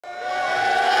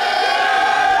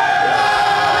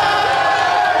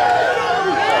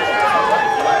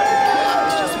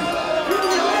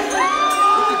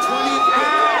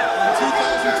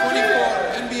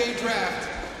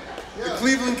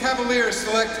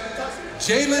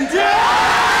Jaylon.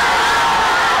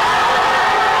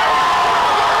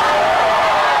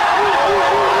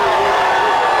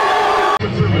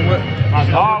 My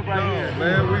dog right here.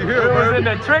 Man, we here, We was man. in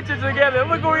the trenches together.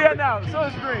 Look where we at now. Show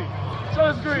the screen.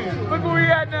 Show the screen. Look where we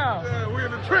at now. Yeah, we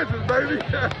in the trenches, baby.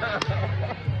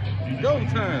 Go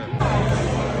time.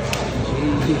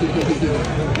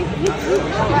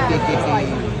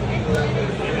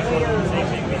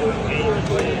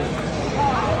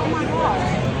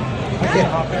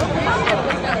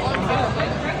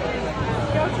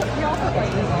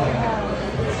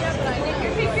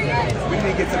 We need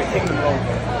to get to the kingdom road.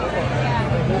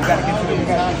 We gotta get to the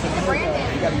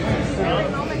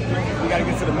we gotta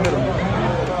get to the middle.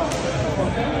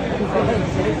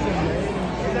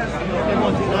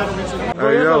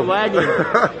 Hey, yo.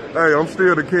 Hey, I'm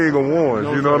still the king of ones,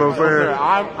 you know what I'm saying?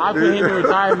 I put him in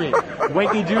retirement.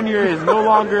 Wanky Jr. is no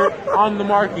longer on the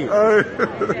market.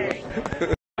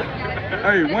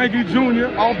 Hey, Wanky Jr.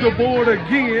 off the board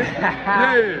again.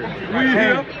 Yeah, we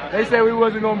here. They said we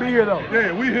wasn't gonna be here though.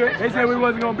 Yeah, we here. They said we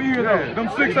wasn't gonna be here though. Them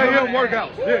 6 a.m.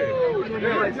 workouts. Yeah.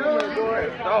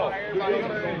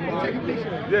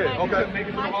 Yeah, okay.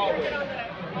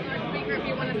 Speaker if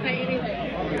you want to say anything.